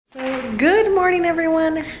Good morning,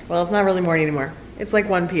 everyone. Well, it's not really morning anymore. It's like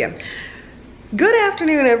 1 p.m. Good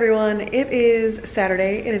afternoon, everyone. It is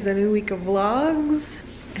Saturday. It is a new week of vlogs.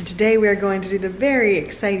 And today we are going to do the very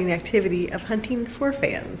exciting activity of hunting for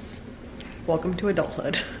fans. Welcome to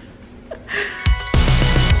adulthood.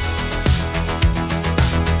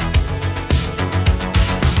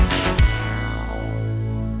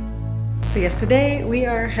 So yes, today we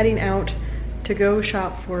are heading out to go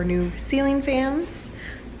shop for new ceiling fans.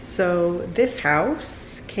 So this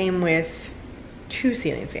house came with 2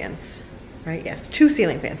 ceiling fans, right? Yes, 2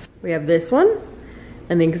 ceiling fans. We have this one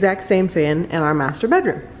and the exact same fan in our master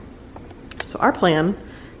bedroom. So our plan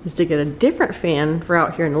is to get a different fan for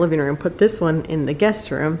out here in the living room, put this one in the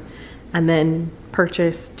guest room, and then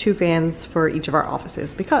purchase 2 fans for each of our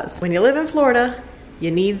offices, because when you live in Florida,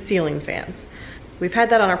 you need ceiling fans. We've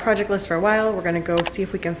had that on our project list for a while. We're gonna go see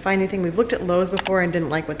if we can find anything. We've looked at Lowe's before and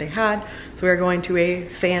didn't like what they had, so we're going to a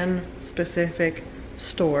fan-specific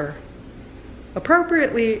store.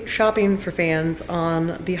 Appropriately shopping for fans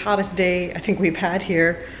on the hottest day I think we've had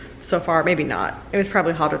here so far. Maybe not. It was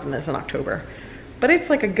probably hotter than this in October. But it's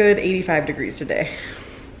like a good 85 degrees today.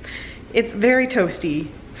 It's very toasty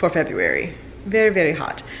for February. Very, very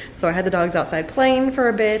hot. So I had the dogs outside playing for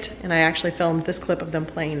a bit, and I actually filmed this clip of them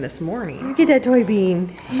playing this morning. You get that toy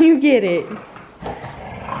bean. You get it.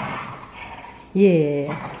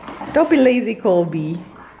 Yeah. Don't be lazy, Colby.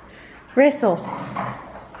 Wrestle.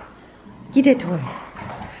 Get that toy.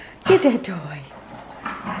 Get that toy.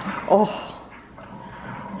 Oh.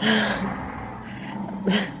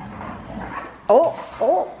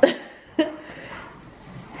 Oh.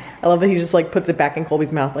 I love that he just like puts it back in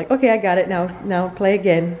Colby's mouth, like, okay, I got it now. Now play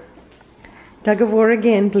again. Tug of war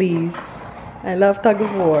again, please. I love tug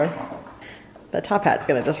of war. That top hat's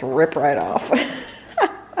gonna just rip right off.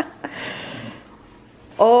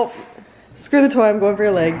 Oh, screw the toy, I'm going for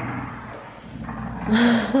your leg.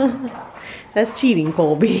 That's cheating,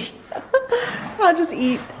 Colby. I'll just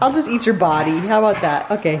eat your body. How about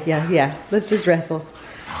that? Okay, yeah. Let's just wrestle.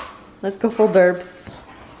 Let's go full derps.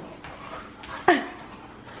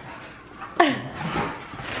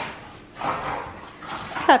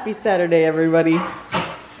 Happy Saturday, everybody.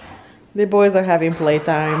 The boys are having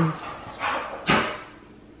playtimes.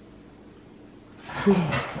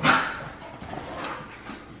 Yeah.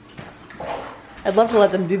 I'd love to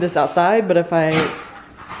let them do this outside, but if I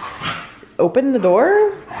open the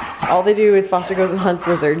door, all they do is Foster goes and hunts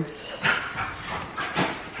lizards.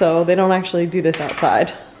 So they don't actually do this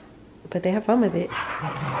outside, but they have fun with it.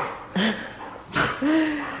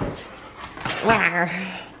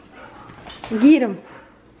 Get him.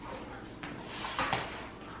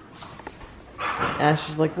 Ash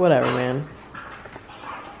is like, whatever, man.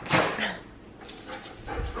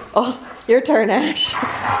 Oh, your turn, Ash.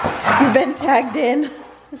 You've been tagged in.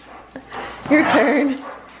 Your turn.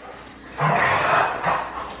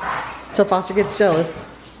 Till Foster gets jealous.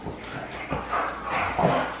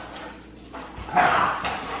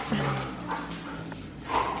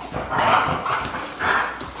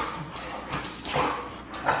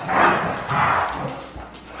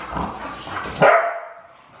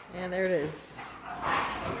 And there it is.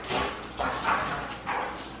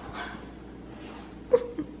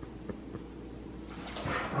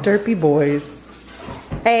 Derpy boys.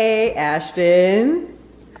 Hey, Ashton.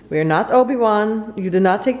 We are not Obi-Wan. You did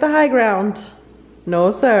not take the high ground. No,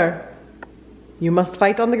 sir. You must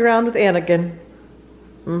fight on the ground with Anakin.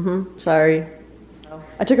 Sorry.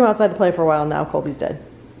 I took him outside to play for a while. Now Colby's dead.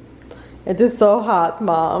 It is so hot,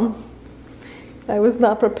 Mom. I was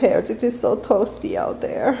not prepared. It is so toasty out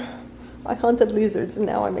there. I hunted lizards and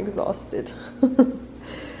now I'm exhausted.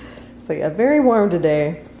 So yeah, very warm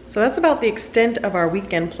today. So that's about the extent of our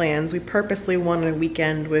weekend plans. We purposely wanted a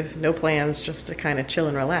weekend with no plans, just to kind of chill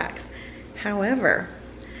and relax. However,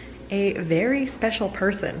 a very special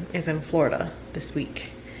person is in Florida this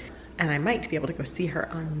week, and I might be able to go see her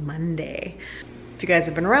on Monday. If you guys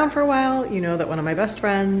have been around for a while, you know that one of my best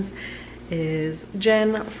friends is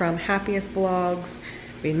Jen from Happiest Vlogs.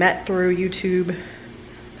 We met through YouTube.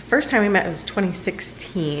 The first time we met was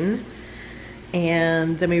 2016.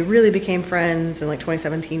 And then we really became friends in like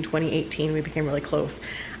 2017, 2018, we became really close.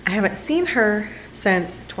 I haven't seen her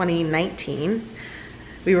since 2019.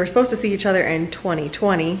 We were supposed to see each other in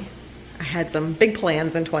 2020. I had some big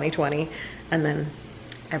plans in 2020, and then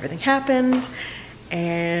everything happened,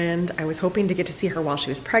 and I was hoping to get to see her while she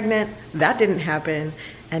was pregnant. That didn't happen,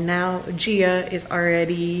 and now Gia is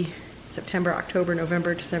already September, October,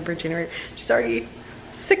 November, December, January. She's already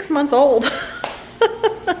 6 months old.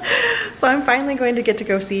 So I'm finally going to get to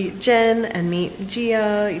go see Jen and meet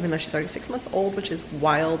Gia, even though she's already 6 months old, which is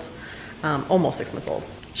wild. Almost 6 months old.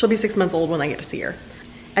 she'll be 6 months old when I get to see her.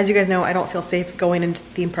 As you guys know, I don't feel safe going into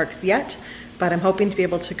theme parks yet, but I'm hoping to be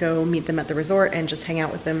able to go meet them at the resort and just hang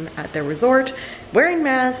out with them at their resort, wearing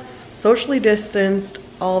masks, socially distanced,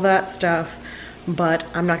 all that stuff. But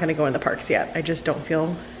I'm not gonna go in the parks yet. I just don't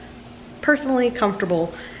feel personally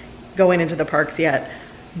comfortable going into the parks yet,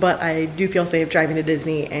 but I do feel safe driving to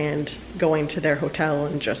Disney and going to their hotel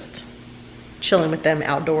and just chilling with them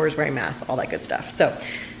outdoors, wearing masks, all that good stuff. So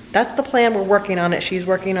that's the plan. We're working on it. She's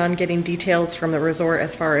working on getting details from the resort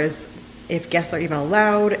as far as if guests are even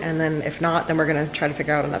allowed, and then if not, then we're gonna try to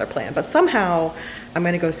figure out another plan. But somehow I'm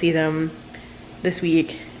gonna go see them this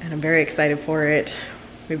week, and I'm very excited for it.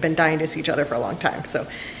 We've been dying to see each other for a long time, so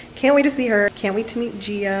can't wait to see her. Can't wait to meet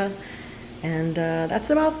Gia, and that's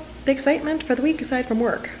about the excitement for the week aside from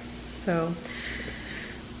work. So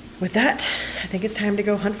with that, I think it's time to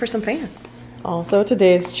go hunt for some fans. Also,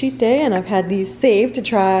 today is cheat day, and I've had these saved to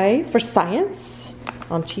try for science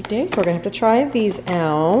on cheat day, so we're gonna have to try these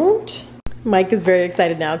out. Mike is very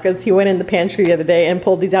excited now because he went in the pantry the other day and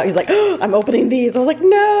pulled these out. He's like, oh, I'm opening these. I was like,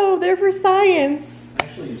 no, they're for science.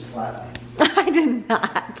 Actually, you slapped me. I did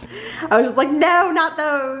not. I was just like, no, not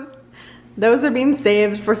those. Those are being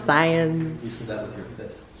saved for science. You said that with your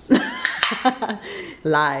fists.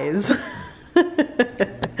 Lies.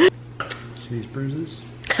 See these bruises?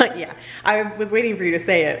 Yeah, I was waiting for you to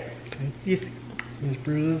say it. Okay. You see? These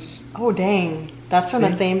bruises? Oh, dang. That's from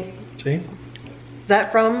the See? same... See? Is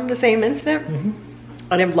that from the same incident? Mm-hmm.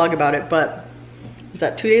 I didn't vlog about it, but was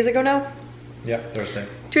that 2 days ago now? Yep, Thursday.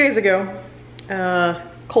 2 days ago,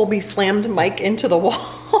 Colby slammed Mike into the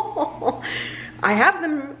wall. I have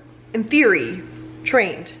them, in theory,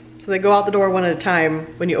 trained. So they go out the door one at a time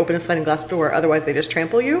when you open a sliding glass door, otherwise they just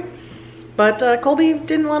trample you. But Colby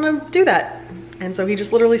didn't want to do that. And so he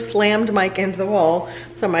just literally slammed Mike into the wall.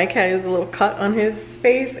 So Mike has a little cut on his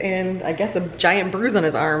face and I guess a giant bruise on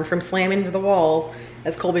his arm from slamming into the wall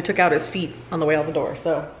as Colby took out his feet on the way out the door.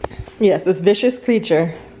 So yes, this vicious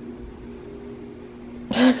creature.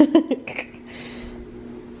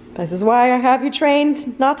 This is why I have you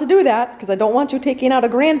trained not to do that, because I don't want you taking out a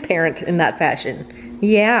grandparent in that fashion.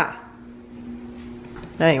 Yeah.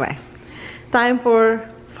 Anyway, time for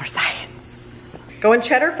science. Going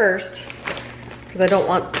cheddar first, because I don't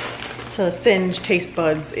want to singe taste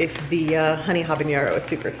buds if the honey habanero is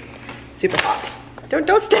super, super hot.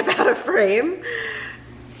 Don't step out of frame.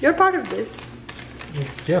 You're part of this.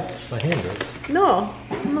 Yes, my hand is. No.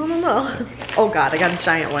 Oh God, I got a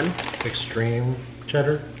giant one. Extreme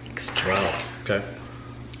cheddar? Extreme. Wow, okay.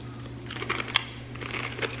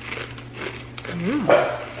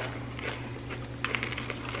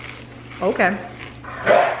 Okay.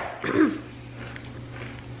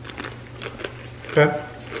 Okay.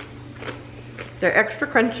 They're extra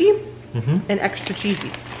crunchy and extra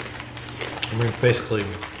cheesy. I mean, basically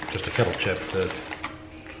just a kettle chip that...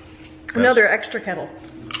 No, they're extra kettle.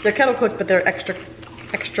 They're kettle cooked, but they're extra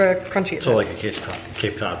crunchy. So like a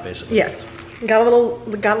Cape Cod, basically. Yes. Got a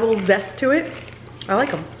little zest to it. I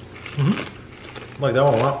like them. Like that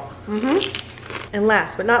one a lot. And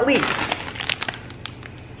last but not least,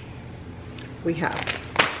 we have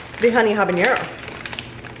the honey habanero.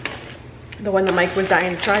 The one that Mike was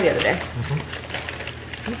dying to try the other day.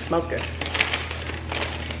 Ooh, smells good.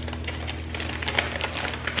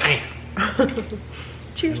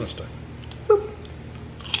 Cheers.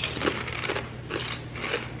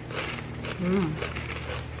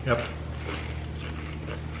 Yep.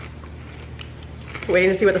 Waiting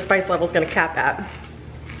to see what the spice level is going to cap at.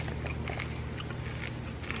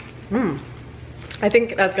 I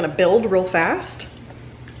think that's going to build real fast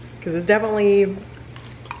because it's definitely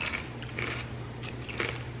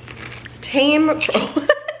tame.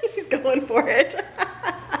 He's going for it.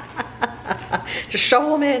 Just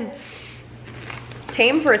shovel him in.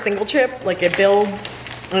 Tame for a single chip, like it builds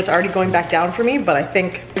and it's already going back down for me, but I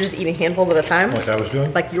think you're just eating handfuls at a time. Like I was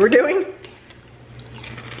doing? Like you were doing.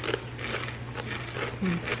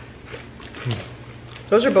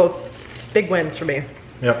 Those are both big wins for me.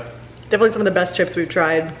 Yep. Definitely some of the best chips we've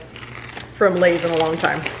tried from Lay's in a long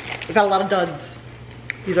time. We've had a lot of duds.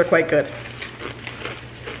 These are quite good.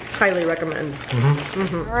 Highly recommend.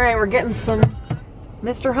 All right, we're getting some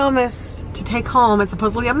Mr. Hummus to take home. It's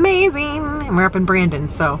supposedly amazing. And we're up in Brandon,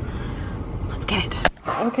 so let's get it.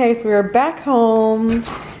 Okay, so we're back home.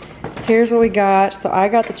 Here's what we got. So I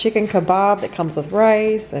got the chicken kebab that comes with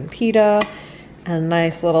rice and pita and a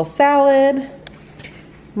nice little salad.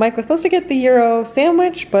 Mike was supposed to get the Euro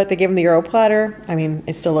sandwich, but they gave him the Euro platter. I mean,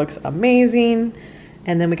 it still looks amazing.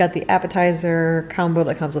 And then we got the appetizer combo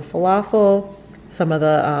that comes with falafel. Some of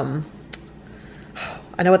the,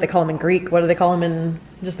 I know what they call them in Greek. What do they call them in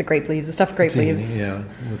Just the grape leaves, the stuffed grape leaves. Yeah,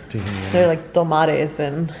 with tahini. They're like dolmades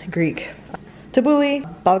in Greek.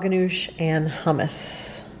 Tabbouleh, baba ganoush, and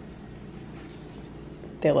hummus.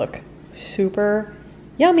 They look super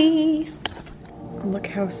yummy. Look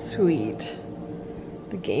how sweet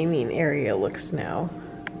the gaming area looks now.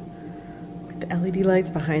 With the LED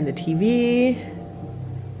lights behind the TV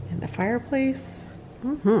and the fireplace.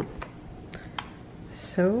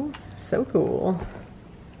 So cool.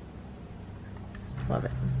 Love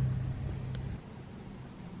it.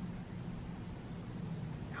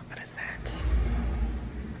 How fun is that?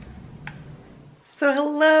 So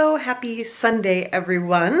hello, happy Sunday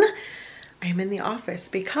everyone. I am in the office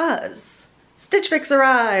because Stitch Fix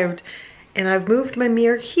arrived and I've moved my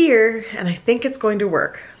mirror here and I think it's going to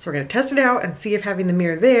work. So we're gonna test it out and see if having the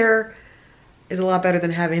mirror there is a lot better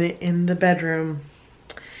than having it in the bedroom.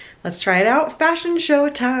 Let's try it out. Fashion show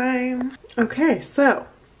time. Okay, so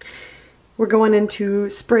we're going into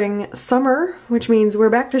spring, summer, which means we're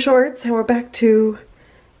back to shorts and we're back to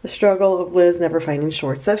the struggle of Liz never finding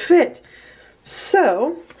shorts that fit.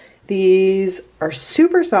 So these are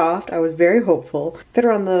super soft. I was very hopeful. Fit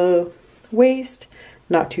around the waist,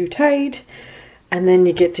 not too tight. And then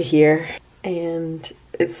you get to here and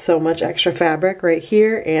it's so much extra fabric right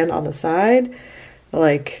here and on the side,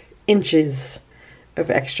 like inches of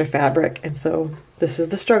extra fabric. And so this is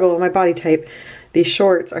the struggle of my body type. These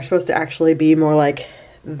shorts are supposed to actually be more like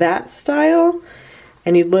that style,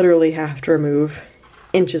 and you literally have to remove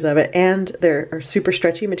inches of it. And they're a super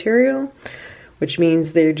stretchy material, which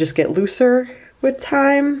means they just get looser with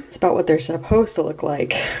time. It's about what they're supposed to look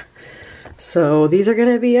like. So these are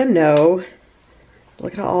gonna be a no.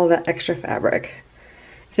 Look at all that extra fabric.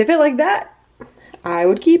 If they fit like that, I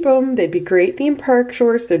would keep them. They'd be great theme park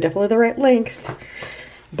shorts. They're definitely the right length.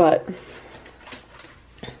 But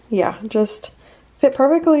yeah, just fit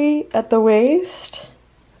perfectly at the waist,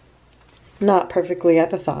 not perfectly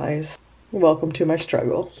at the thighs. Welcome to my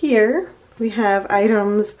struggle. Here we have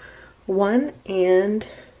items 1 and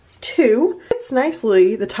 2. It's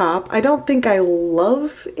nicely the top. I don't think I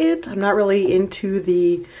love it. I'm not really into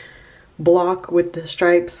the block with the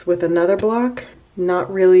stripes with another block.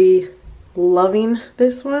 Not really loving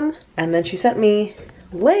this one. And then she sent me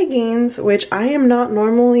leggings, which I am not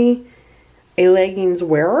normally a leggings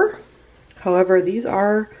wearer. However, these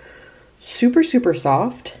are super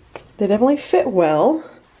soft. They definitely fit well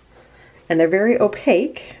and they're very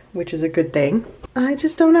opaque, which is a good thing. I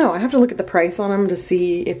just don't know. I have to look at the price on them to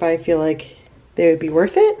see if I feel like they would be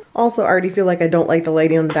worth it. Also, I already feel like I don't like the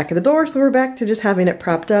lighting on the back of the door, so we're back to just having it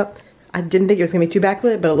propped up. I didn't think it was gonna be too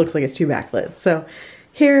backlit, but it looks like it's too backlit. So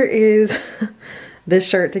here is this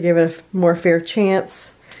shirt to give it a more fair chance.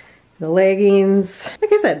 The leggings.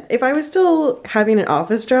 Like I said, if I was still having an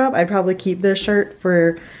office job, I'd probably keep this shirt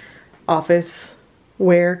for office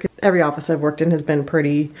wear. 'Cause every office I've worked in has been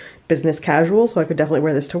pretty business casual, so I could definitely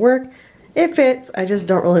wear this to work. It fits, I just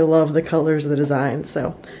don't really love the colors of the design,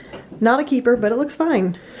 so not a keeper, but it looks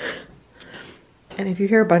fine. And if you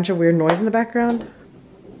hear a bunch of weird noise in the background,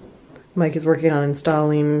 Mike is working on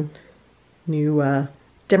installing new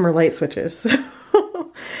dimmer light switches.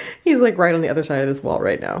 He's like right on the other side of this wall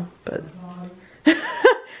right now, but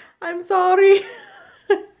I'm sorry.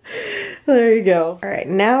 There you go. All right,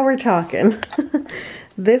 now we're talking.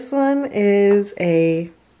 This one is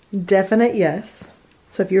a definite yes.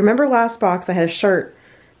 So if you remember last box, I had a shirt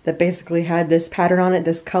that basically had this pattern on it,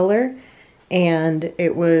 this color, and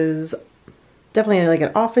it was definitely like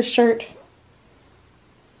an office shirt.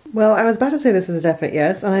 Well, I was about to say this is a definite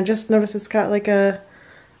yes, and I just noticed it's got like a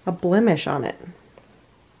blemish on it.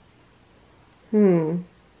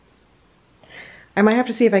 I might have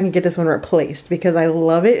to see if I can get this one replaced because I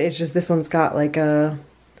love it. It's just this one's got like a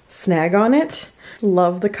snag on it.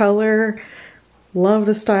 Love the color, love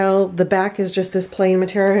the style. The back is just this plain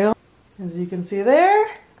material. As you can see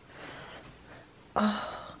there.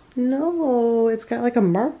 Oh, no, it's got like a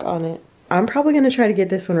mark on it. I'm probably gonna try to get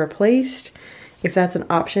this one replaced if that's an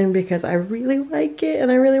option because I really like it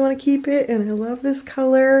and I really want to keep it and I love this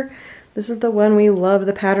color. This is the one we loved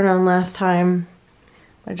the pattern on last time.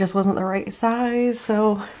 It just wasn't the right size,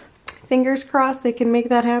 so fingers crossed they can make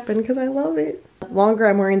that happen because I love it. The longer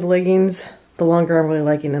I'm wearing the leggings, the longer I'm really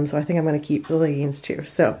liking them, so I think I'm going to keep the leggings too.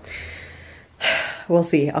 So we'll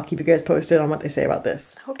see. I'll keep you guys posted on what they say about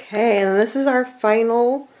this. Okay, and this is our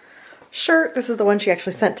final shirt. This is the one she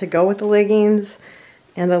actually sent to go with the leggings,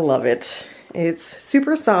 and I love it. It's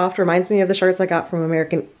super soft, reminds me of the shirts I got from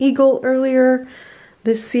American Eagle earlier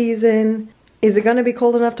this season. Is it gonna be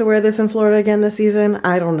cold enough to wear this in Florida again this season?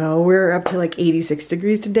 I don't know. We're up to like 86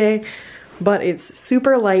 degrees today, but it's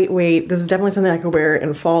super lightweight. This is definitely something I could wear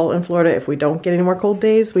in fall in Florida if we don't get any more cold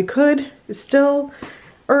days. We could. It's still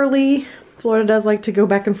early. Florida does like to go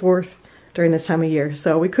back and forth during this time of year,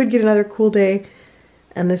 so we could get another cool day,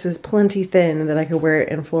 and this is plenty thin that I could wear it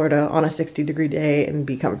in Florida on a 60-degree day and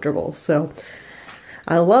be comfortable. So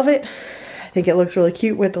I love it. I think it looks really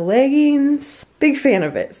cute with the leggings. Big fan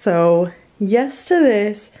of it. So yes to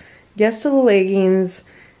this, yes to the leggings.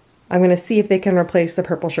 I'm gonna see if they can replace the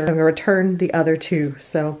purple shirt. I'm gonna return the other two.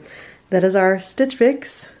 So that is our Stitch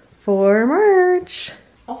Fix for March.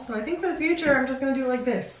 Also, I think for the future, I'm just gonna do it like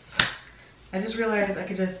this. I just realized I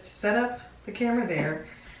could just set up the camera there.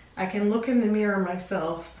 I can look in the mirror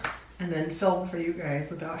myself and then film for you guys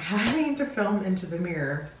without having to film into the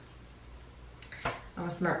mirror. I'm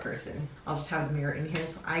a smart person. I'll just have the mirror in here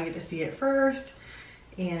so I get to see it first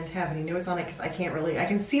and have any notes on it, because I can't really, I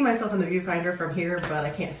can see myself in the viewfinder from here, but I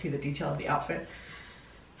can't see the detail of the outfit.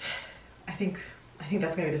 I think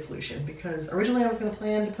that's gonna be the solution, because originally I was gonna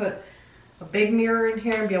plan to put a big mirror in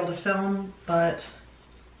here and be able to film, but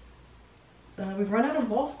we've run out of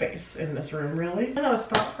wall space in this room, really. I don't have a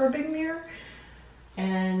spot for a big mirror,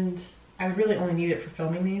 and I would really only need it for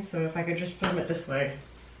filming these, so if I could just film it this way,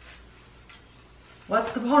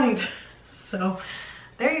 what's the point? So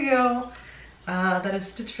there you go. That is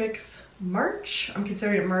Stitch Fix March. I'm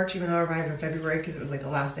considering it March even though I arrived in February because it was like the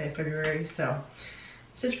last day of February. So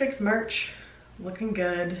Stitch Fix March, looking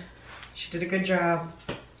good. She did a good job.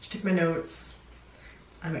 She took my notes.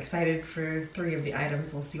 I'm excited for 3 of the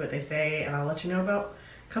items. We'll see what they say, and I'll let you know about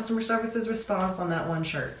customer service's response on that one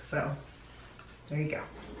shirt. So there you go.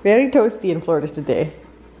 Very toasty in Florida today.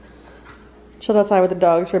 Chilled outside with the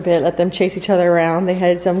dogs for a bit, let them chase each other around. They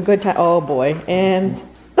had some good time. Oh boy, and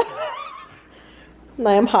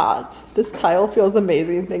I am hot. This tile feels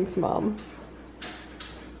amazing. Thanks, Mom.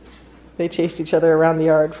 They chased each other around the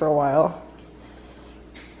yard for a while.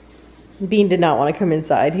 Bean did not want to come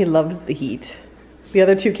inside. He loves the heat. The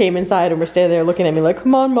other 2 came inside and were standing there looking at me like,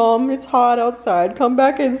 come on, Mom, it's hot outside. Come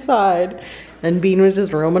back inside. And Bean was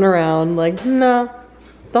just roaming around like, nah,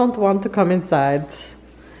 don't want to come inside.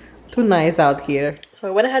 Too nice out here. So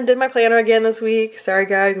I went ahead and did my planner again this week. Sorry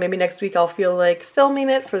guys, maybe next week I'll feel like filming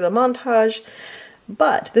it for the montage.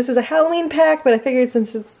 But this is a Halloween pack, but I figured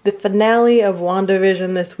since it's the finale of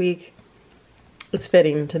WandaVision this week, it's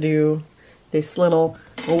fitting to do this little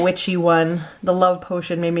witchy one. The love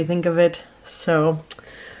potion made me think of it. So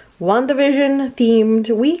WandaVision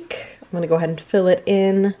themed week. I'm gonna go ahead and fill it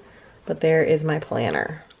in, but there is my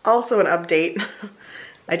planner. Also an update.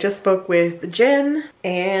 I just spoke with Jen,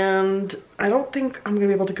 and I don't think I'm gonna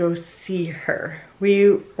be able to go see her.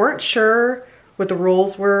 We weren't sure what the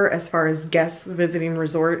rules were as far as guests visiting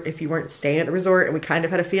resort if you weren't staying at the resort, and we kind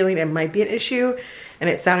of had a feeling it might be an issue, and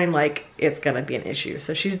it's sounding like it's gonna be an issue.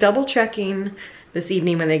 So she's double checking this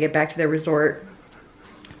evening when they get back to their resort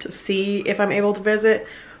to see if I'm able to visit,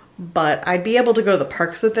 but I'd be able to go to the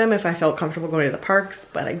parks with them if I felt comfortable going to the parks,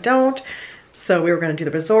 but I don't. So we were gonna do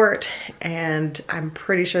the resort, and I'm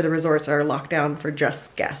pretty sure the resorts are locked down for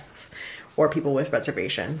just guests or people with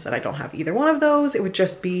reservations, and I don't have either one of those. It would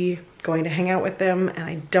just be going to hang out with them, and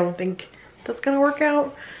I don't think that's gonna work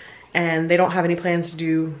out. And they don't have any plans to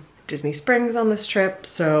do Disney Springs on this trip,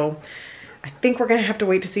 so I think we're gonna have to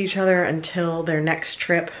wait to see each other until their next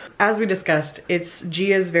trip. As we discussed, it's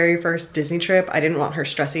Gia's very first Disney trip. I didn't want her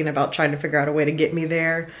stressing about trying to figure out a way to get me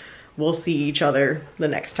there. We'll see each other the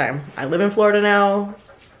next time. I live in Florida now.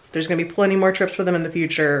 There's gonna be plenty more trips for them in the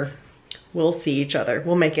future. We'll see each other.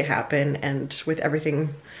 We'll make it happen. And with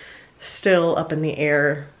everything still up in the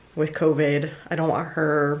air with COVID, I don't want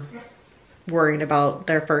her worrying about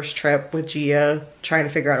their first trip with Gia, trying to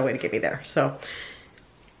figure out a way to get me there. So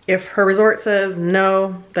if her resort says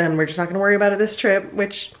no, then we're just not gonna worry about it this trip,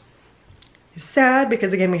 which is sad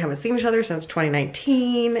because again, we haven't seen each other since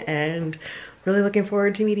 2019, and really looking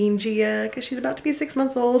forward to meeting Gia because she's about to be 6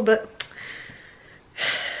 months old, but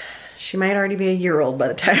she might already be a year old by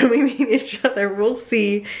the time we meet each other. We'll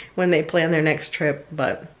see when they plan their next trip,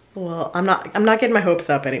 but well, I'm not getting my hopes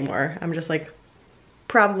up anymore. I'm just like,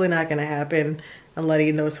 probably not gonna happen. I'm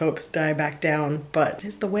letting those hopes die back down, but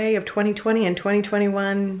it's the way of 2020 and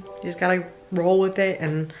 2021. You just gotta roll with it,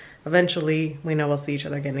 and eventually we know we'll see each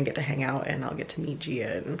other again and get to hang out, and I'll get to meet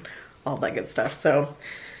Gia and all that good stuff. So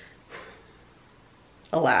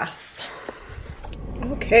alas.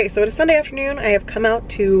 Okay, so it's Sunday afternoon. I have come out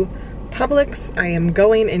to Publix. I am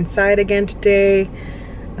going inside again today.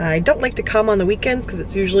 I don't like to come on the weekends because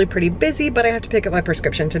it's usually pretty busy, but I have to pick up my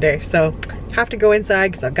prescription today, so have to go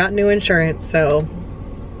inside because I've got new insurance. So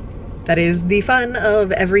that is the fun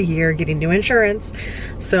of every year, getting new insurance.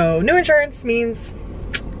 So new insurance means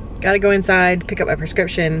Gotta go inside, pick up my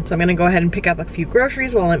prescription. So I'm gonna go ahead and pick up a few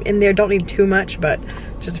groceries while I'm in there. Don't need too much, but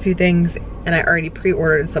just a few things. And I already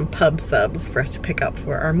pre-ordered some pub subs for us to pick up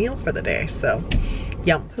for our meal for the day, so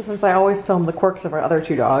yum. So since I always film the quirks of our other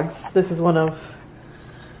two dogs, this is one of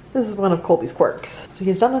Colby's quirks. So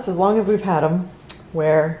he's done this as long as we've had him,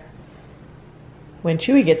 where when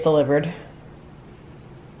Chewy gets delivered,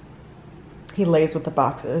 he lays with the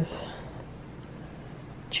boxes.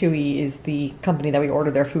 Chewy is the company that we order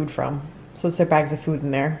their food from, so it's their bags of food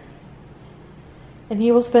in there. And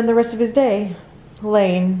he will spend the rest of his day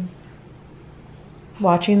laying,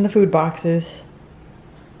 watching the food boxes,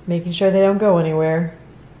 making sure they don't go anywhere,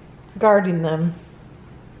 guarding them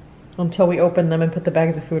until we open them and put the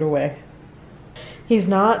bags of food away. He's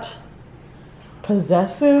not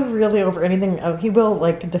possessive really over anything. He will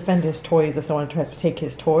like defend his toys if someone tries to take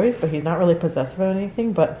his toys, but he's not really possessive of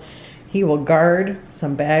anything. But he will guard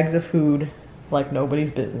some bags of food like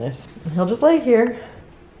nobody's business. And he'll just lay here.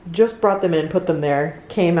 Just brought them in, put them there,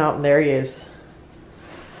 came out, and there he is.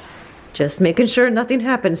 Just making sure nothing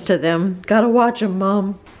happens to them. Gotta watch them,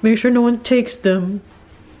 Mom. Make sure no one takes them.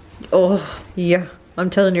 Oh, yeah. I'm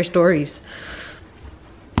telling your stories.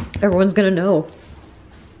 Everyone's gonna know.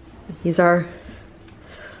 He's our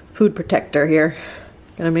food protector here.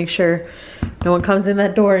 Gonna make sure no one comes in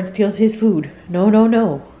that door and steals his food. No, no,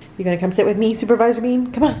 no. You gonna come sit with me, Supervisor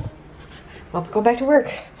Bean? Come on. Mom's going back to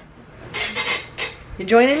work. You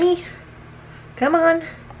joining me? Come on.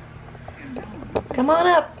 Come on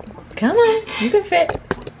up. Come on. You can fit.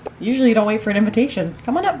 Usually you don't wait for an invitation.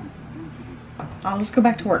 Come on up. I'll just go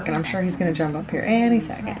back to work and I'm sure he's gonna jump up here any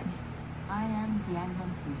second. I am Diane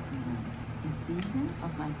the season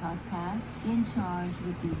of my podcast, In Charge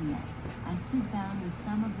with DVN. I sit down with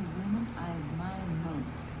some of the women I admire most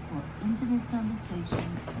for intimate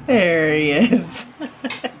conversations. There he is.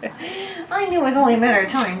 I knew it was only a matter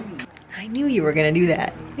of time. I knew you were gonna do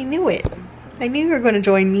that. I knew it. I knew you were gonna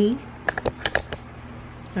join me.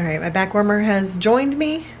 All right, my back warmer has joined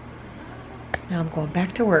me. Now I'm going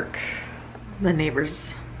back to work. The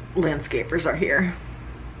neighbors' landscapers are here.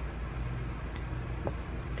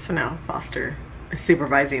 So now Foster is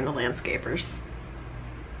supervising the landscapers.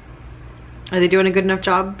 Are they doing a good enough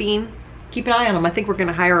job, Bean? Keep an eye on them. I think we're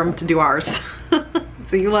gonna hire them to do ours.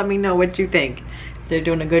 So you let me know what you think. They're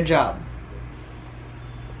doing a good job.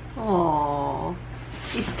 Aww,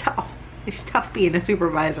 he's tough. He's tough being a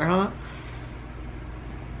supervisor, huh?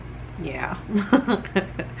 Yeah.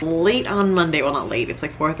 Late on Monday, well not late, it's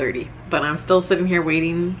like 4:30, but I'm still sitting here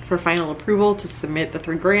waiting for final approval to submit the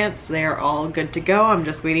 3 grants. They're all good to go. I'm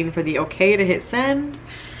just waiting for the okay to hit send.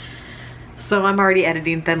 So I'm already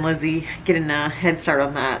editing Thin Lizzie, getting a head start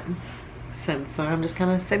on that. Since I'm just kind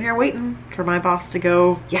of sitting here waiting for my boss to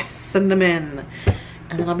go, yes, send them in.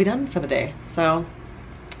 And then I'll be done for the day. So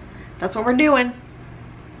that's what we're doing.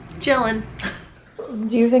 Chilling.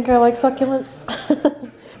 Do you think I like succulents?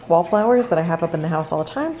 Wallflowers that I have up in the house all the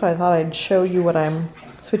time, so I thought I'd show you what I'm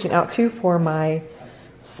switching out to for my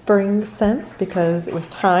spring scents because it was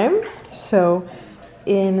time. So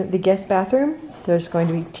in the guest bathroom, there's going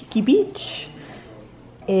to be Tiki Beach.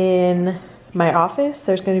 In my office,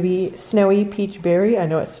 there's going to be Snowy Peach Berry. I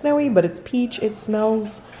know it's snowy, but it's peach. It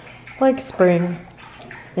smells like spring.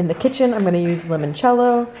 In the kitchen, I'm going to use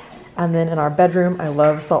Limoncello. And then in our bedroom, I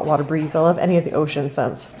love Saltwater Breeze. I love any of the ocean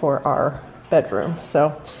scents for our bedroom.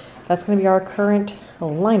 So that's going to be our current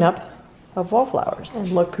lineup of wallflowers.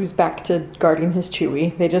 And look who's back to guarding his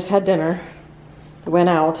Chewy. They just had dinner, they went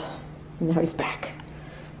out, and now he's back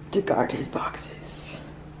to guard his boxes.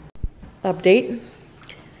 Update,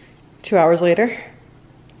 2 hours later,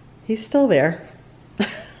 he's still there.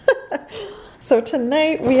 So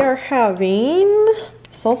tonight we are having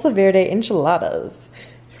salsa verde enchiladas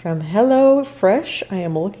from Hello Fresh. I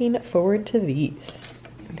am looking forward to these.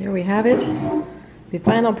 There we have it. The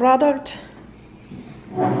final product.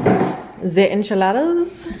 The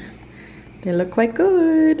enchiladas. They look quite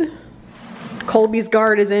good. Colby's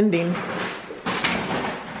guard is ending.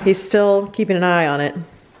 He's still keeping an eye on it.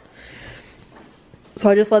 So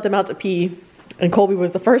I just let them out to pee. And Colby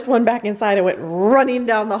was the first one back inside and went running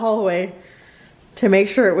down the hallway to make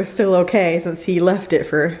sure it was still okay since he left it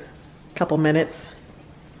for a couple minutes.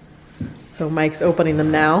 So Mike's opening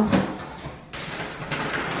them now.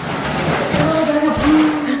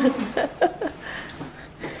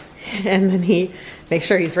 And then he makes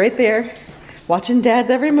sure he's right there, watching Dad's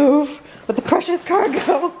every move with the precious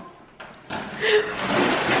cargo.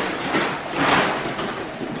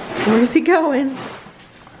 Where's he going?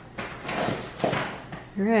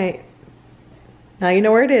 All right. Now you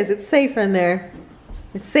know where it is. It's safe in there.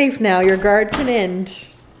 It's safe now. Your guard can end.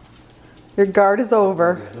 Your guard is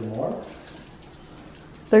over. Is there more?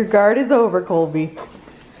 Their guard is over, Colby.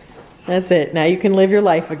 That's it. Now you can live your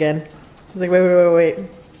life again. He's like, wait.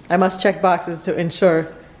 I must check boxes to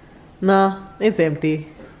ensure. No, it's empty.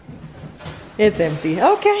 It's empty.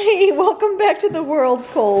 Okay, welcome back to the world,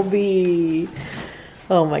 Colby.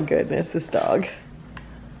 Oh my goodness, this dog.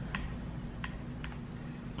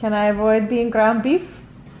 Can I avoid being ground beef?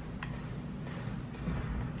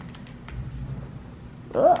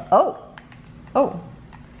 Oh.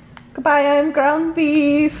 Goodbye, I'm ground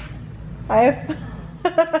beef. Alright.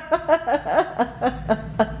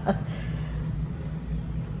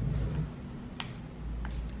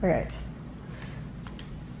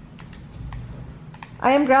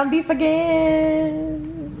 I am ground beef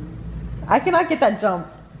again. I cannot get that jump.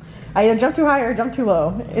 I either jump too high or jump too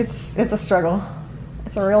low. It's a struggle.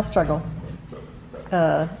 It's a real struggle.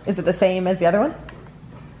 Is it the same as the other one?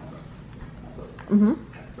 Mm-hmm.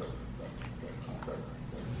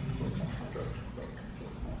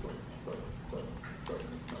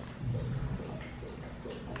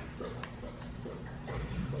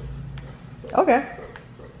 Okay.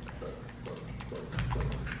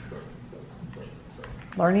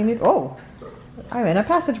 Learning new. Oh, I'm in a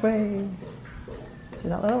passageway. Did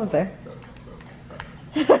not know that was there.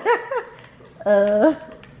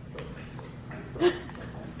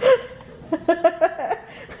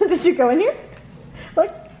 Did you go in here?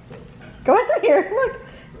 Look. Go in here.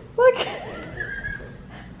 Look.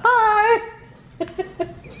 Hi.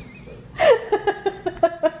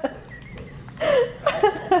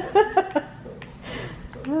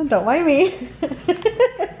 Don't mind me.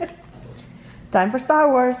 Time for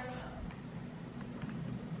Star Wars.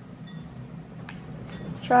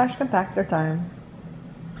 Trash compactor time.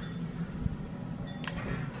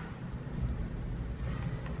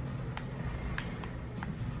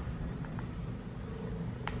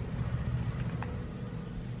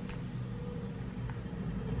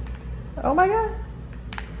 Oh my god.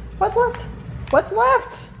 What's left? What's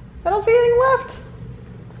left? I don't see anything left.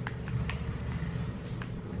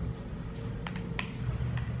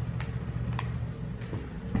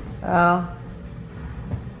 Oh.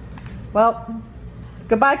 Well,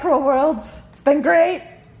 goodbye, Cruel Worlds. It's been great.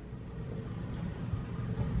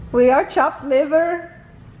 We are chopped liver.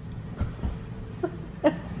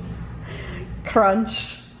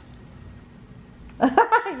 Crunch.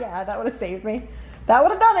 Yeah, that would have saved me. That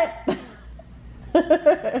would have done it.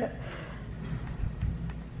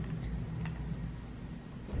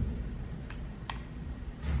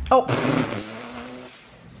 Oh.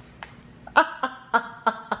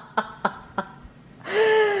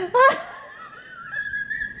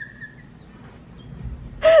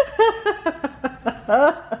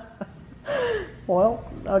 Well,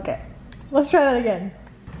 okay. Let's try that again.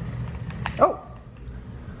 Oh.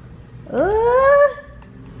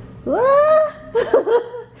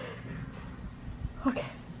 Okay.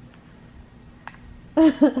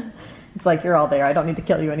 It's like you're all there. I don't need to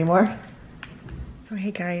kill you anymore. So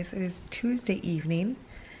hey guys, it is Tuesday evening,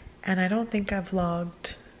 and I don't think I've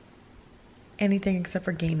vlogged anything except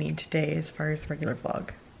for gaming today as far as the regular vlog.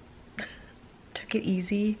 Took it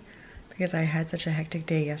easy because I had such a hectic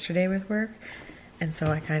day yesterday with work, and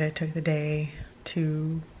so I kind of took the day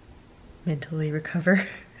to mentally recover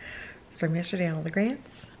from yesterday and all the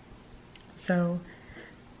grants. So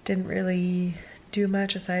didn't really do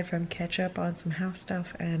much aside from catch up on some house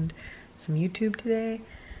stuff and some YouTube today.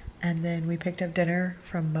 And then we picked up dinner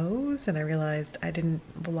from Moe's, and I realized I didn't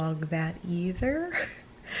vlog that either.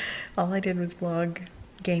 All I did was vlog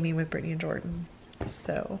gaming with Brittany and Jordan.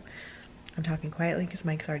 So I'm talking quietly because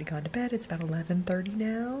Mike's already gone to bed. It's about 11:30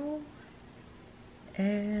 now.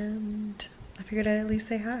 And I figured I'd at least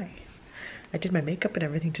say hi. I did my makeup and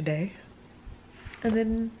everything today. And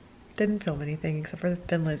then didn't film anything except for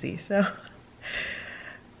Thin Lizzie. So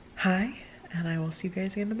hi, and I will see you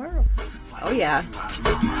guys again tomorrow. Oh yeah.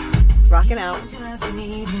 Rocking out.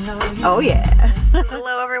 Oh yeah.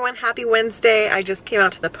 Hello everyone, happy Wednesday. I just came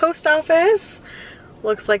out to the post office.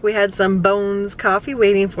 Looks like we had some Bones coffee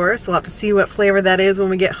waiting for us. We'll have to see what flavor that is when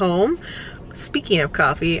we get home. Speaking of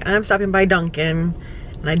coffee, I'm stopping by Dunkin,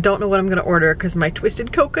 and I don't know what I'm gonna order because my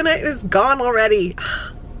twisted coconut is gone already.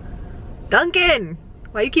 Dunkin!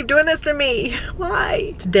 Why you keep doing this to me?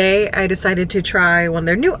 Why? Today I decided to try one of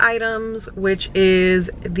their new items, which is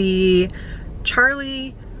the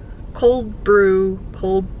Charlie Cold Brew,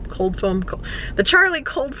 the Charlie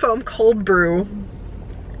Cold Foam Cold Brew.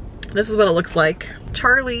 This is what it looks like.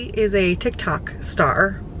 Charlie is a TikTok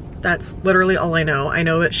star. That's literally all I know. I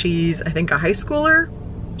know that she's, I think, a high schooler.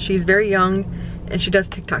 She's very young, and she does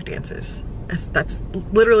TikTok dances. That's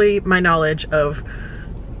literally my knowledge of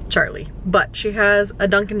Charlie. But she has a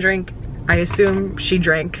Dunkin drink. I assume she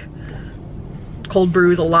drank cold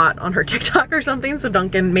brews a lot on her TikTok or something, so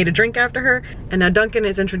Dunkin made a drink after her. And now Dunkin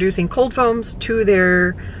is introducing cold foams to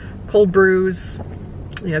their cold brews,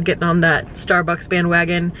 you know, getting on that Starbucks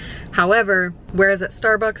bandwagon. However, whereas at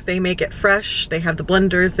Starbucks they make it fresh, they have the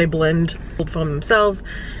blenders, they blend cold foam themselves.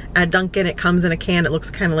 At Dunkin it comes in a can, it looks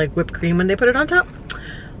kind of like whipped cream when they put it on top.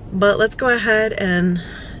 But let's go ahead and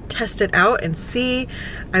test it out and see.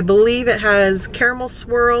 I believe it has caramel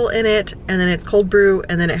swirl in it, and then it's cold brew,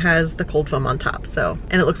 and then it has the cold foam on top. So,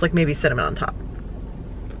 and it looks like maybe cinnamon on top.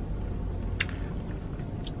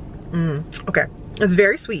 Okay, it's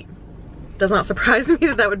very sweet. Does not surprise me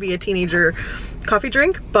that that would be a teenager coffee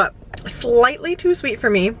drink, but slightly too sweet for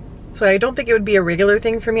me. So I don't think it would be a regular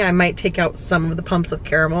thing for me. I might take out some of the pumps of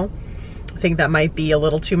caramel. I think that might be a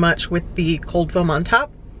little too much with the cold foam on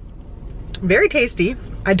top. Very tasty.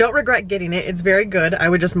 I don't regret getting it. It's very good. I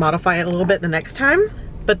would just modify it a little bit the next time.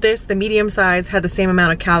 But this, the medium size, had the same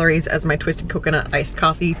amount of calories as my twisted coconut iced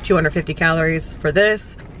coffee, 250 calories for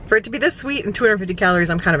this. For it to be this sweet and 250 calories,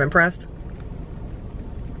 I'm kind of impressed.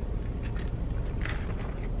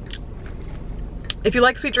 If you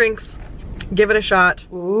like sweet drinks, give it a shot.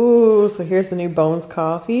 Ooh, so here's the new Bones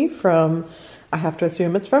coffee from, I have to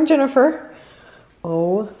assume it's from Jennifer.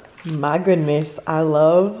 Oh my goodness, I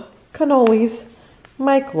love cannolis.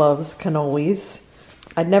 Mike loves cannolis.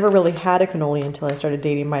 I'd never really had a cannoli until I started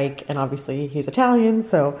dating Mike, and obviously he's Italian,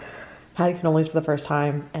 so I had cannolis for the first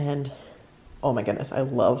time, and oh my goodness, I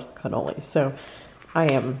love cannolis. So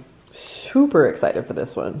I am super excited for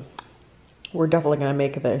this one. We're definitely gonna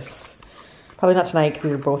make this. Probably not tonight because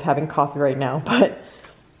we're both having coffee right now, but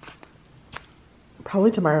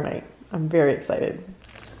probably tomorrow night. I'm very excited.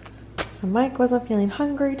 So Mike wasn't feeling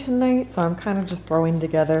hungry tonight, so I'm kind of just throwing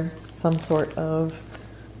together some sort of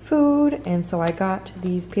food. And so I got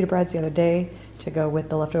these pita breads the other day to go with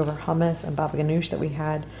the leftover hummus and baba ganoush that we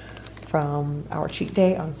had from our cheat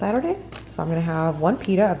day on Saturday. So I'm gonna have one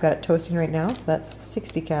pita. I've got it toasting right now, so that's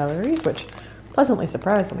 60 calories, which pleasantly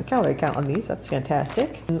surprised on the calorie count on these. That's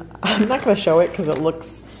fantastic. And I'm not gonna show it because it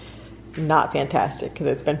looks not fantastic because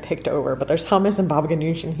it's been picked over, but there's hummus and baba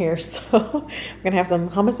ganoush in here, so I'm gonna have some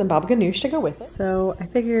hummus and baba ganoush to go with it. So I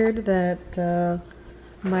figured that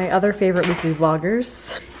my other favorite weekly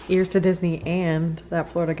vloggers, Ears to Disney and that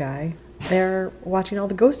Florida guy, they're watching all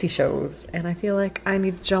the ghosty shows, and I feel like I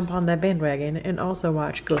need to jump on that bandwagon and also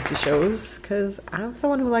watch ghosty shows because I'm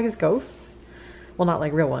someone who likes ghosts. Well, not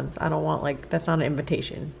like real ones. I don't want, like, that's not an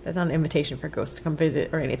invitation. That's not an invitation for ghosts to come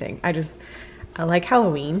visit or anything. I like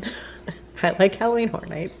Halloween. I like Halloween Horror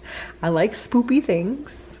Nights. I like spoopy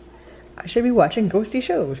things. I should be watching ghosty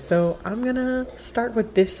shows. So I'm gonna start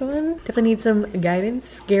with this one. Definitely need some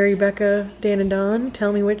guidance. Gary, Becca, Dan, and Dawn,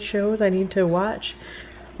 tell me which shows I need to watch,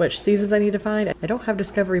 which seasons I need to find. I don't have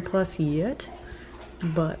Discovery Plus yet,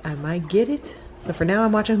 but I might get it. So for now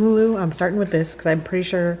I'm watching Hulu. I'm starting with this because I'm pretty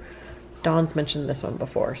sure Dawn's mentioned this one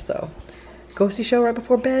before. So ghosty show right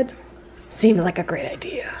before bed seems like a great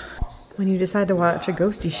idea. When you decide to watch a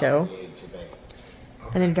ghosty show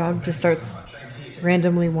and your dog just starts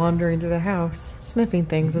randomly wandering through the house, sniffing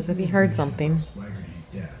things as if he heard something.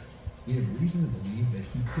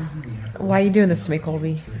 Why are you doing this to me,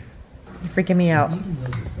 Colby? You're freaking me out.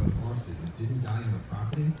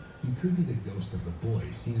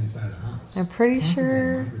 I'm pretty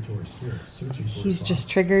sure he's just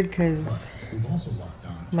triggered because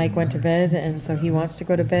Mike went to bed, and so he wants to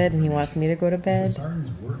go to bed, and he wants me to go to bed.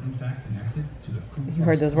 You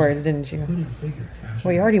heard those words, didn't you?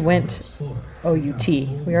 Well, we already went OUT.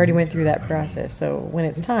 We already went through that process, so when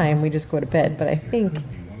it's time, we just go to bed. But I think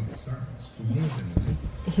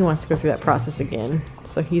he wants to go through that process again,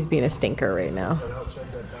 so he's being a stinker right now.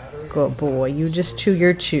 Good boy, you just chew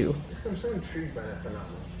your chew.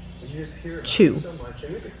 Chew.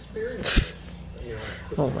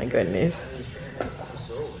 Oh my goodness.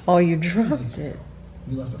 Oh, you dropped it.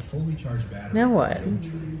 Now what?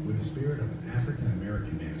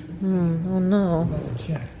 Oh no.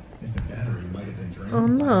 Oh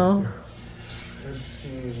no.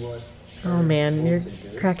 Oh man, you're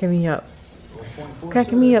cracking me up.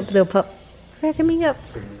 Cracking me up, little pup. Cracking me up.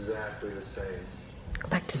 Go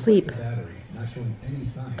back to sleep.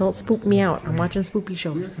 Don't spook me out. I'm watching spoopy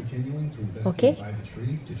shows. Okay?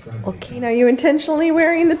 Okay, now you intentionally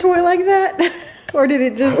wearing the toy like that? Or did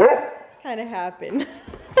it just kind of happen?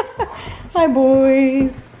 Hi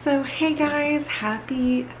boys. So hey guys,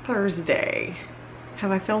 happy Thursday.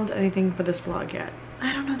 Have I filmed anything for this vlog yet?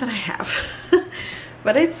 I don't know that I have.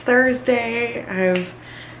 But it's Thursday. I've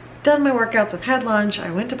done my workouts, I've had lunch,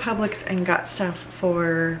 I went to Publix and got stuff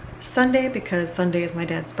for Sunday because Sunday is my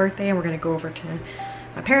dad's birthday and we're gonna go over to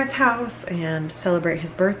my parents' house and celebrate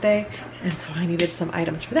his birthday. And so I needed some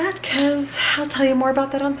items for that because I'll tell you more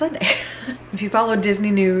about that on Sunday. If you follow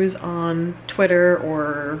Disney news on Twitter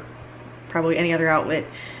or probably any other outlet,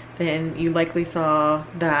 then you likely saw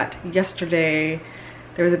that yesterday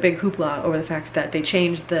there was a big hoopla over the fact that they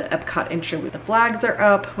changed the Epcot entry. The flags are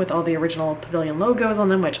up with all the original pavilion logos on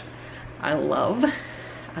them, which I love.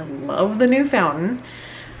 I love the new fountain.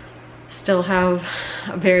 Still have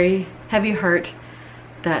a very heavy heart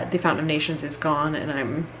that the Fountain of Nations is gone, and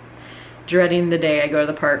I'm dreading the day I go to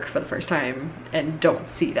the park for the first time and don't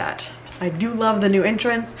see that. I do love the new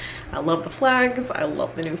entrance. I love the flags. I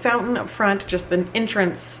love the new fountain up front. Just the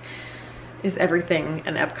entrance is everything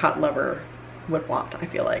an Epcot lover would want, I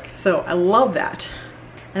feel like. So I love that.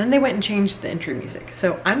 And then they went and changed the entry music.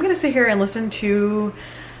 So I'm gonna sit here and listen to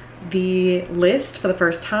the list for the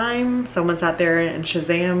first time. Someone sat there and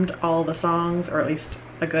Shazammed all the songs, or at least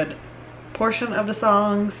a good portion of the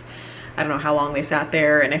songs. I don't know how long they sat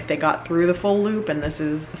there and if they got through the full loop, and this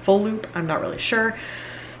is the full loop, I'm not really sure.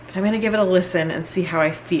 But I'm gonna give it a listen and see how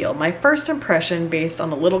I feel. My first impression, based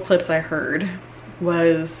on the little clips I heard,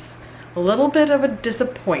 was a little bit of a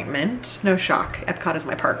disappointment. No shock, Epcot is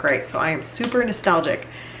my park, right? So I am super nostalgic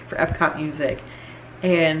for Epcot music.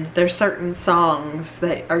 And there's certain songs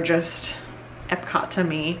that are just Epcot to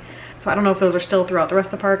me. So I don't know if those are still throughout the rest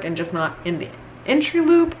of the park and just not in the entry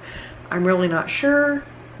loop. I'm really not sure.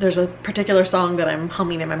 There's a particular song that I'm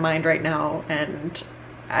humming in my mind right now, and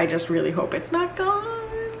I just really hope it's not gone.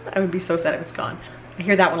 I would be so sad if it's gone. I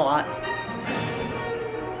hear that one a lot.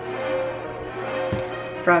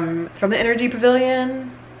 From the Energy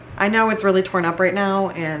Pavilion. I know it's really torn up right now,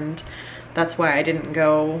 and that's why I didn't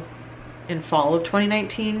go in fall of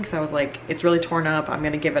 2019, because I was like, it's really torn up, I'm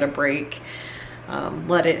gonna give it a break,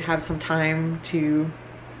 let it have some time to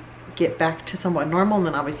get back to somewhat normal. And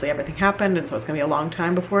then obviously everything happened, and so it's gonna be a long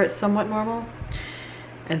time before it's somewhat normal.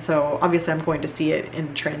 And so obviously I'm going to see it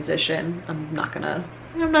in transition. I'm not gonna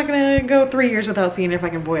go 3 years without seeing it if I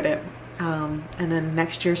can avoid it. And then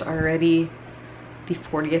next year's already the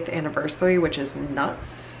 40th anniversary, which is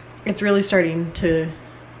nuts. It's really starting to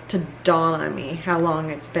dawn on me how long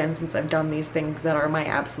it's been since I've done these things that are my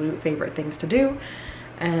absolute favorite things to do,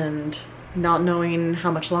 and not knowing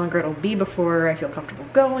how much longer it'll be before I feel comfortable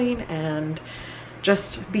going, and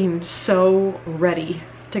just being so ready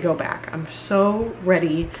to go back. I'm so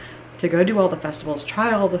ready to go do all the festivals,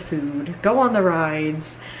 try all the food, go on the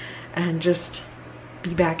rides, and just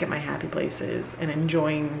be back at my happy places and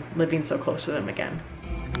enjoying living so close to them again.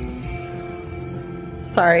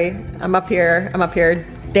 Sorry, I'm up here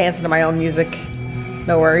dancing to my own music.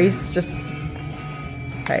 No worries, just, all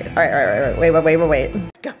right, wait.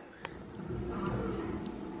 Go.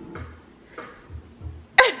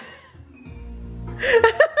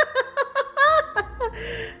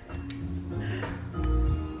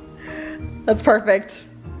 That's perfect.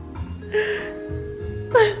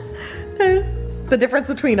 The difference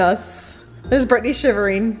between us. There's Brittany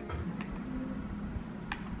shivering.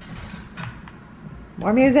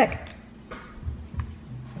 More music.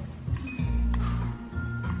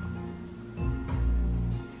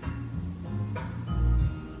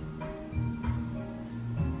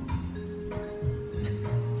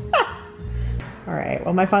 All right,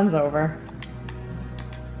 well, my fun's over.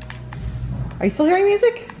 Are you still hearing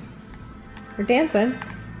music? You're dancing.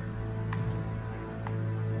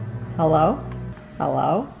 Hello?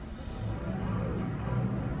 Hello?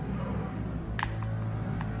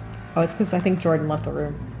 Oh, it's because I think Jordan left the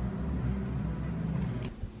room.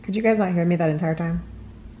 Could you guys not hear me that entire time?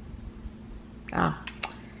 Ah.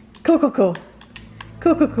 Cool.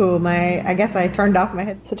 I guess I turned off my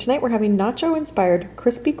head. So tonight we're having nacho-inspired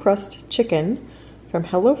crispy crust chicken from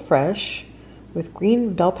HelloFresh with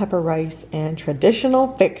green bell pepper rice and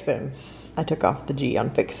traditional fixins. I took off the G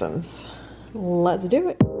on fixins. Let's do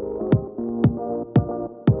it.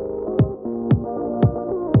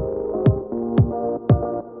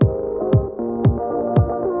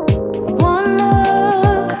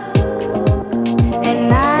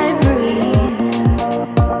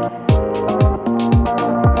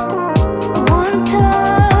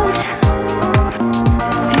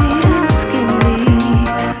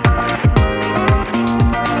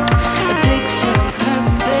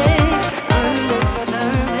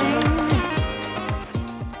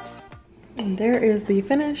 The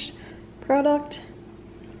finished product.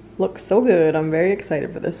 Looks so good. I'm very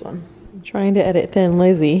excited for this one. I'm trying to edit Thin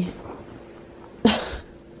Lizzie.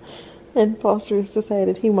 And Foster's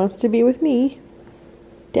decided he wants to be with me.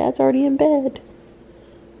 Dad's already in bed.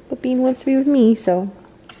 But Bean wants to be with me, so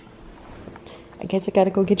I guess I gotta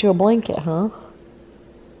go get you a blanket, huh?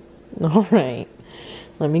 Alright,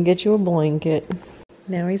 let me get you a blanket.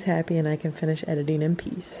 Now he's happy and I can finish editing in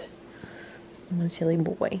peace. I'm a silly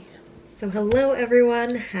boy. So hello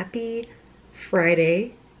everyone, happy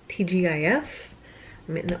Friday, TGIF.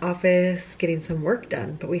 I'm in the office getting some work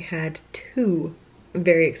done, but we had two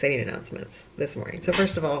very exciting announcements this morning. So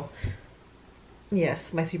first of all,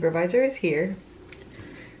 yes, my supervisor is here.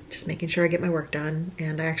 Just making sure I get my work done.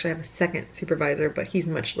 And I actually have a second supervisor, but he's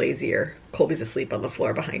much lazier. Colby's asleep on the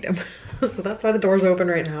floor behind him. So that's why the door's open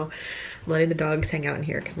right now. I'm letting the dogs hang out in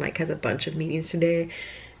here because Mike has a bunch of meetings today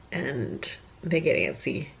and they get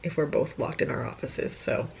antsy if we're both locked in our offices.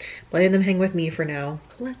 So letting them hang with me for now.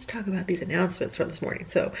 Let's talk about these announcements for this morning.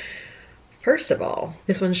 So first of all,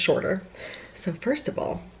 this one's shorter. So first of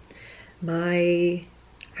all, my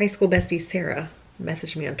high school bestie Sarah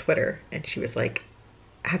messaged me on Twitter and she was like,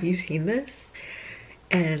 have you seen this?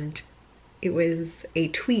 And it was a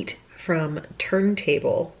tweet from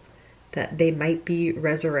Turntable that they might be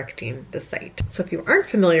resurrecting the site. So if you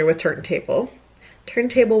aren't familiar with Turntable,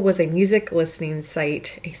 Turntable was a music listening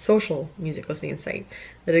site, a social music listening site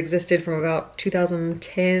that existed from about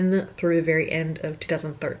 2010 through the very end of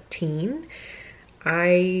 2013.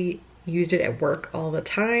 I used it at work all the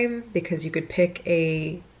time because you could pick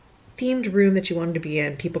a themed room that you wanted to be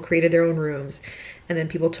in. People created their own rooms and then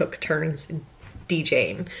people took turns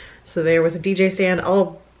DJing. So there was a DJ stand.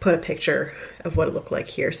 I'll put a picture of what it looked like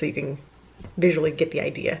here so you can visually get the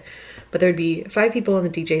idea. But there'd be 5 people on the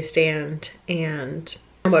DJ stand and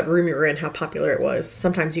what room you were in, how popular it was.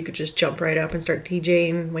 Sometimes you could just jump right up and start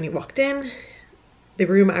DJing when you walked in. The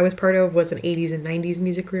room I was part of was an 80s and 90s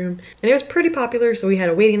music room and it was pretty popular, so we had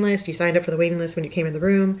a waiting list. You signed up for the waiting list when you came in the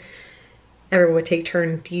room. Everyone would take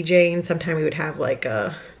turn DJing. Sometimes we would have like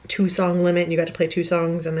a 2-song limit and you got to play 2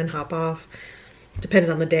 songs and then hop off,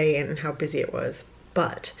 depending on the day and how busy it was.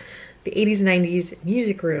 But the 80s and 90s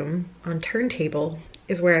music room on Turntable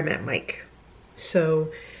is where I met Mike.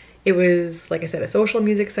 So it was, like I said, a social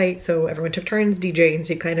music site, so everyone took turns DJing,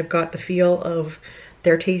 so you kind of got the feel of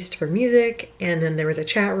their taste for music, and then there was a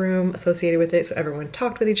chat room associated with it, so everyone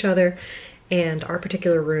talked with each other. And our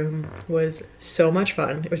particular room was so much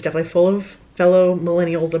fun. It was definitely full of fellow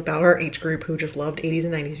millennials about our age group who just loved 80s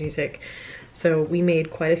and 90s music. So we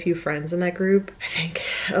made quite a few friends in that group. I think,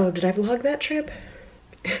 oh, did I vlog that trip?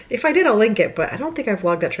 If I did, I'll link it, but I don't think I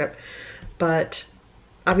vlogged that trip. But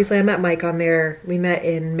obviously I met Mike on there. We met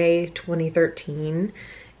in May 2013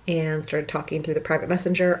 and started talking through the private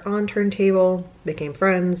messenger on Turntable, became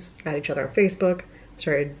friends, got each other on Facebook,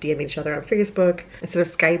 started DMing each other on Facebook. Instead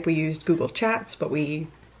of Skype, we used Google Chats, but we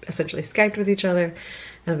essentially Skyped with each other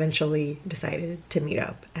and eventually decided to meet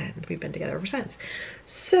up, and we've been together ever since.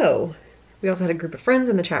 So we also had a group of friends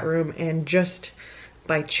in the chat room, and just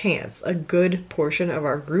by chance, a good portion of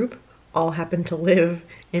our group all happened to live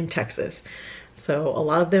in Texas. So a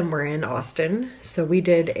lot of them were in Austin. So we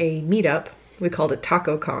did a meetup. We called it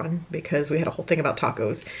Taco Con because we had a whole thing about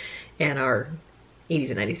tacos in our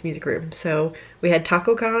 80s and 90s music room. So we had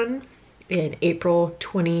Taco Con in April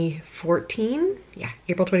 2014. Yeah,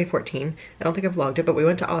 April 2014. I don't think I've vlogged it, but we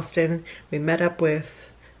went to Austin. We met up with,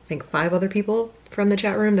 I think, 5 other people from the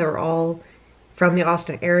chat room. They were all from the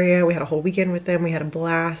Austin area. We had a whole weekend with them. We had a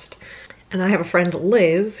blast. And I have a friend,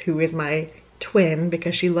 Liz, who is my twin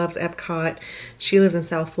because she loves Epcot. She lives in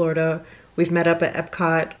South Florida. We've met up at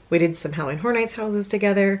Epcot. We did some Halloween Horror Nights houses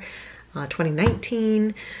together,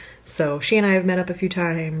 2019. So she and I have met up a few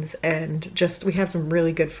times, and just we have some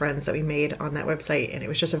really good friends that we made on that website, and it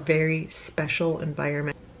was just a very special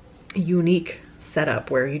environment, a unique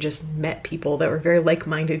setup where you just met people that were very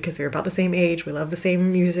like-minded because they were about the same age. We love the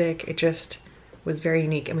same music. It just was very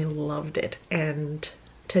unique and we loved it. And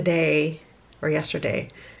today, or yesterday,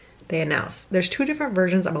 they announced there's 2 different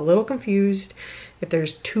versions. I'm a little confused if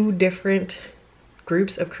there's 2 different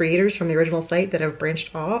groups of creators from the original site that have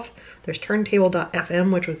branched off. There's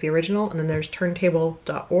turntable.fm, which was the original, and then there's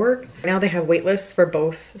turntable.org. Now they have waitlists for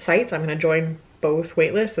both sites. I'm gonna join both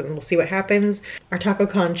waitlists and we'll see what happens. Our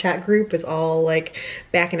TacoCon chat group is all like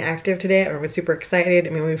back and active today. Everyone's super excited.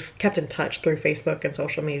 I mean, we've kept in touch through Facebook and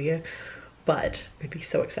social media, but it'd be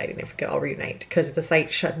so exciting if we could all reunite because the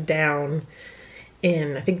site shut down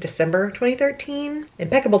in, I think, December 2013.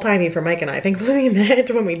 Impeccable timing for Mike and I. Thankfully we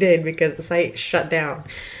met when we did because the site shut down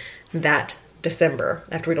that December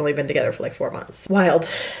after we'd only been together for like 4 months. Wild.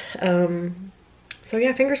 So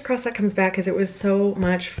yeah, fingers crossed that comes back because it was so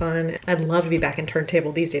much fun. I'd love to be back in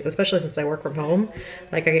Turntable these days, especially since I work from home.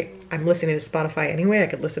 Like I'm listening to Spotify anyway. I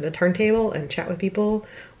could listen to Turntable and chat with people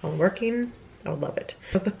while I'm working. I would love it.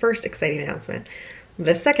 That was the first exciting announcement.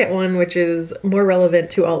 The second one, which is more relevant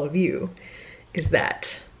to all of you, is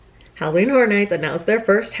that Halloween Horror Nights announced their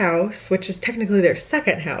first house, which is technically their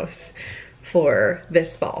second house for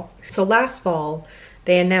this fall. So last fall,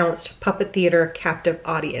 they announced Puppet Theater Captive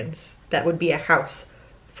Audience. That would be a house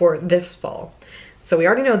for this fall. So we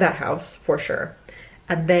already know that house for sure.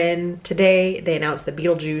 And then today they announced that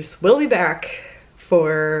Beetlejuice will be back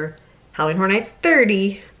for Halloween Horror Nights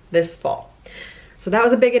 30 this fall. So that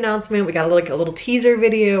was a big announcement. We got like a little teaser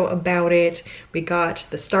video about it. We got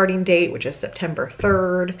the starting date, which is September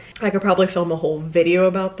 3rd. I could probably film a whole video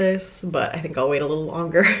about this, but I think I'll wait a little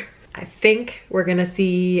longer. I think we're gonna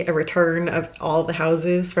see a return of all the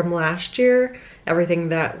houses from last year. Everything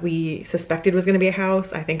that we suspected was gonna be a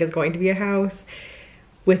house, I think is going to be a house,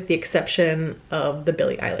 with the exception of the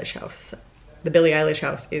Billie Eilish house. The Billie Eilish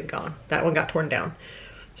house is gone. That one got torn down.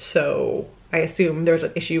 So I assume there's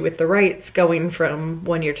an issue with the rights going from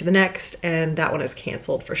one year to the next, and that one is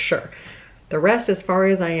canceled for sure. The rest, as far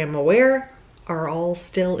as I am aware, are all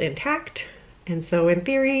still intact. And so in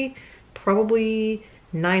theory, probably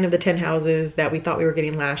 9 of the 10 houses that we thought we were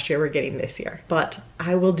getting last year, we're getting this year. But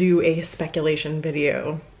I will do a speculation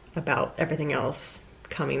video about everything else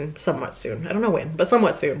coming somewhat soon. I don't know when, but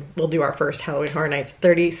somewhat soon. We'll do our first Halloween Horror Nights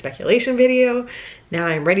 30 speculation video. Now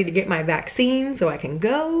I'm ready to get my vaccine so I can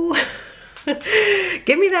go.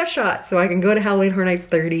 Give me that shot so I can go to Halloween Horror Nights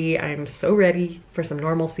 30. I'm so ready for some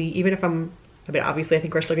normalcy, even if I mean, obviously I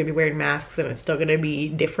think we're still gonna be wearing masks and it's still gonna be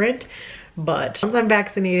different, but once I'm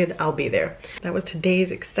vaccinated, I'll be there. That was today's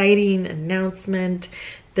exciting announcement.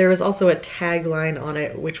 There was also a tagline on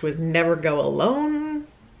it, which was "Never Go Alone."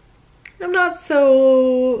 I'm not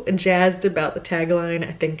so jazzed about the tagline.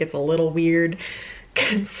 I think it's a little weird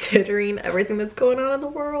considering everything that's going on in the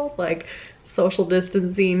world, like social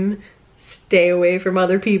distancing, stay away from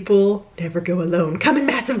other people, never go alone, come in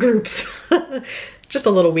massive groups. Just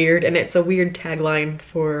a little weird, and it's a weird tagline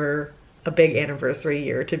for a big anniversary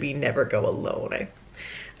year to be "never go alone."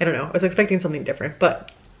 I don't know, I was expecting something different,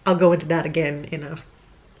 but I'll go into that again in a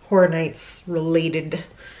Horror Nights related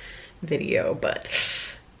video. But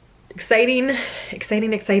exciting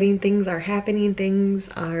things are happening. Things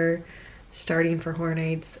are starting for Horror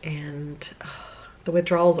Nights, and the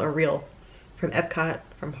withdrawals are real. From Epcot,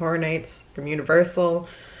 from Horror Nights, from Universal,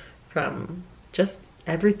 from just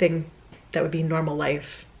everything that would be normal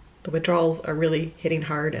life. The withdrawals are really hitting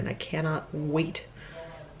hard, and I cannot wait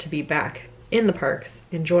to be back in the parks,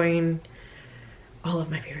 enjoying all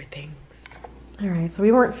of my favorite things. All right, so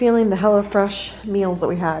we weren't feeling the HelloFresh meals that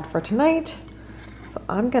we had for tonight. So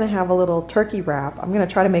I'm gonna have a little turkey wrap. I'm gonna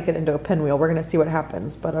try to make it into a pinwheel. We're gonna see what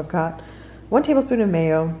happens, but I've got 1 tablespoon of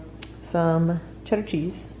mayo, some cheddar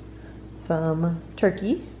cheese, some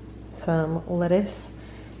turkey, some lettuce,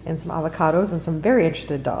 and some avocados, and some very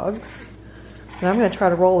interested dogs. So now I'm gonna try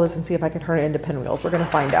to roll this and see if I can turn it into pinwheels. We're gonna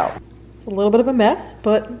find out. It's a little bit of a mess,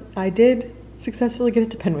 but I did successfully get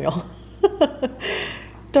it to pinwheel.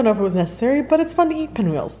 Don't know if it was necessary, but it's fun to eat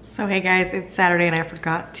pinwheels. So hey guys, it's Saturday and I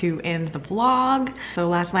forgot to end the vlog. So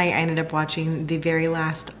last night I ended up watching the very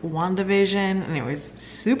last WandaVision, and it was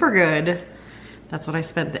super good. That's what I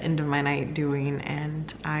spent the end of my night doing,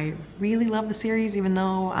 and I really love the series, even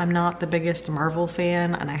though I'm not the biggest Marvel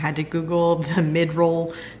fan, and I had to Google the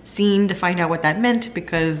mid-roll scene to find out what that meant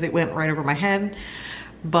because it went right over my head.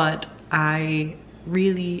 But I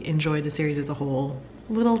really enjoyed the series as a whole.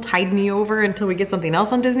 A little tide me over until we get something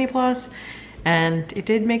else on Disney Plus, and it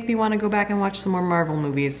did make me want to go back and watch some more Marvel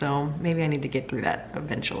movies, so maybe I need to get through that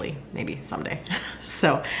eventually, maybe someday.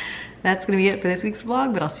 So that's gonna be it for this week's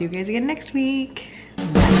vlog, but I'll see you guys again next week.